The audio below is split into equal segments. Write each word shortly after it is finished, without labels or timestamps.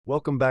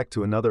Welcome back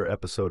to another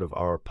episode of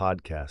our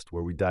podcast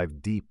where we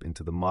dive deep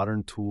into the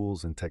modern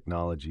tools and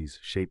technologies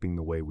shaping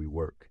the way we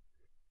work.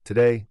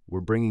 Today, we're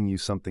bringing you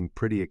something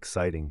pretty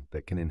exciting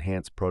that can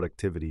enhance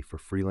productivity for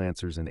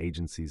freelancers and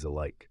agencies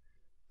alike.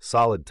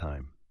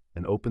 SolidTime,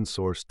 an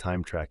open-source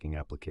time tracking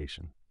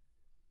application.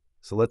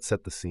 So let's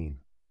set the scene.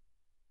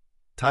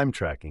 Time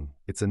tracking,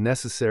 it's a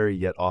necessary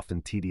yet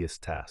often tedious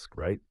task,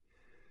 right?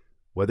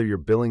 Whether you're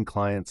billing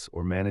clients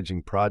or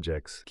managing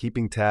projects,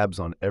 keeping tabs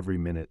on every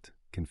minute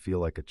can feel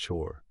like a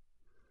chore.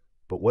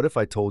 But what if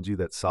I told you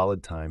that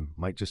SolidTime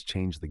might just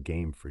change the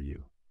game for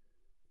you?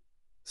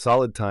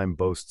 SolidTime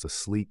boasts a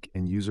sleek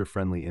and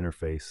user-friendly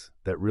interface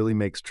that really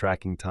makes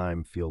tracking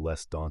time feel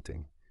less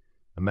daunting.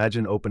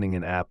 Imagine opening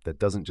an app that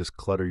doesn't just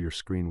clutter your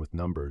screen with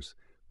numbers,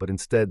 but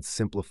instead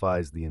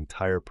simplifies the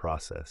entire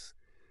process.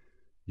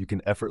 You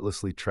can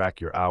effortlessly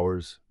track your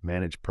hours,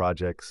 manage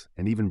projects,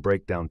 and even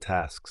break down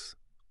tasks,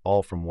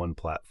 all from one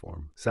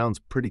platform. Sounds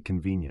pretty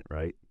convenient,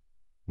 right?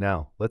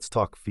 Now, let's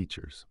talk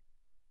features.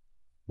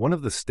 One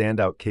of the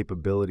standout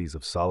capabilities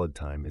of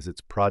SolidTime is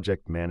its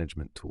project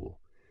management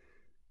tool.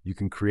 You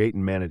can create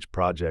and manage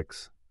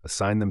projects,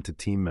 assign them to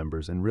team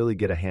members, and really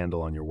get a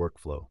handle on your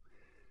workflow.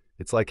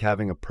 It's like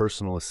having a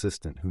personal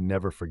assistant who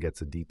never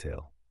forgets a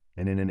detail.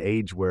 And in an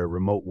age where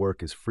remote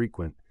work is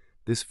frequent,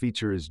 this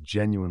feature is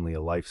genuinely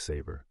a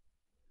lifesaver.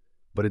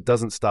 But it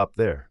doesn't stop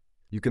there.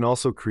 You can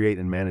also create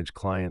and manage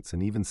clients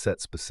and even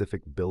set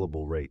specific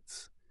billable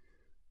rates.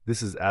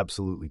 This is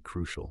absolutely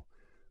crucial.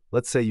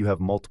 Let's say you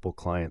have multiple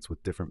clients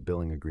with different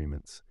billing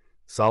agreements.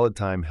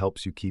 SolidTime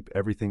helps you keep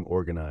everything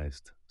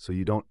organized so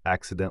you don't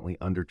accidentally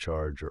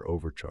undercharge or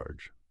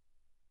overcharge.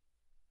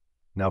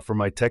 Now, for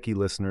my techie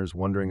listeners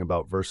wondering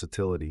about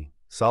versatility,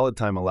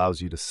 SolidTime allows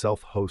you to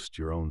self-host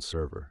your own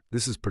server.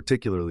 This is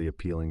particularly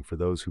appealing for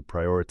those who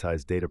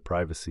prioritize data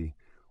privacy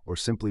or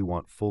simply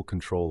want full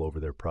control over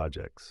their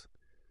projects.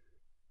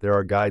 There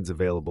are guides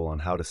available on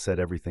how to set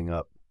everything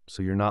up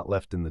so you're not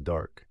left in the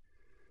dark.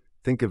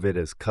 Think of it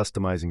as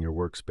customizing your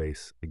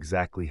workspace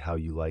exactly how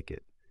you like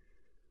it.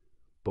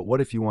 But what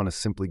if you want to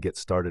simply get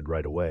started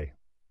right away?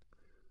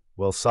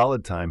 Well,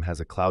 SolidTime has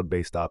a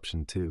cloud-based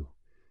option too.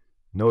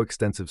 No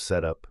extensive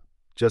setup,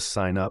 just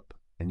sign up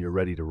and you're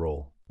ready to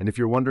roll. And if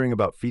you're wondering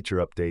about feature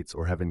updates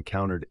or have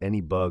encountered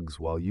any bugs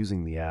while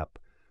using the app,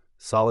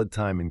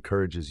 SolidTime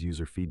encourages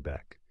user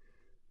feedback.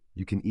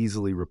 You can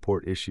easily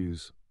report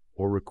issues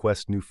or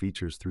request new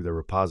features through their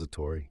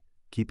repository,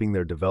 keeping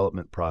their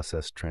development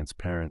process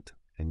transparent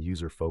and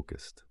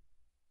user-focused.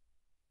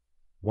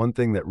 One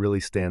thing that really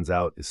stands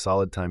out is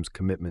SolidTime's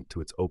commitment to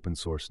its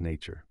open-source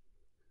nature.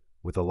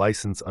 With a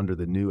license under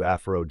the new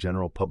Afro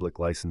General Public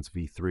License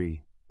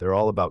v3, they're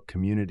all about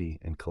community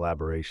and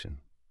collaboration.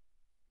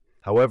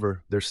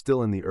 However, they're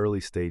still in the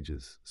early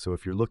stages, so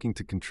if you're looking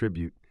to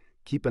contribute,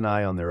 keep an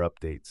eye on their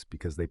updates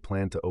because they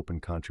plan to open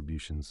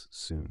contributions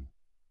soon.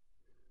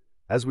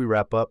 As we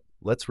wrap up,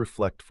 let's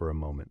reflect for a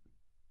moment.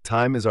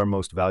 Time is our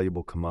most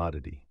valuable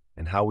commodity,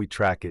 and how we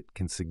track it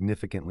can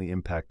significantly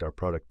impact our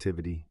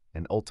productivity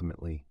and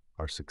ultimately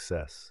our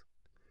success.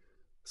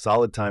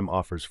 SolidTime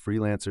offers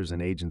freelancers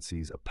and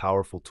agencies a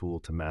powerful tool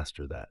to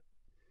master that.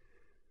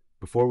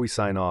 Before we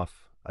sign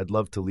off, I'd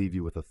love to leave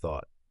you with a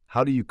thought.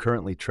 How do you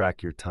currently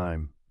track your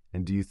time,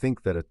 and do you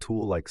think that a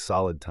tool like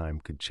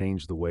SolidTime could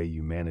change the way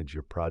you manage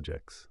your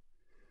projects?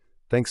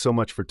 Thanks so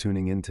much for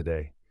tuning in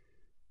today.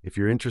 If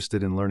you're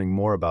interested in learning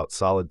more about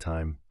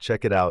SolidTime,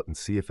 check it out and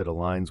see if it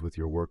aligns with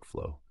your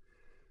workflow.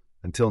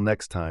 Until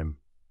next time,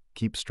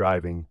 keep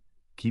striving,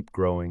 keep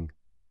growing,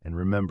 and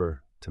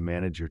remember to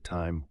manage your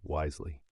time wisely.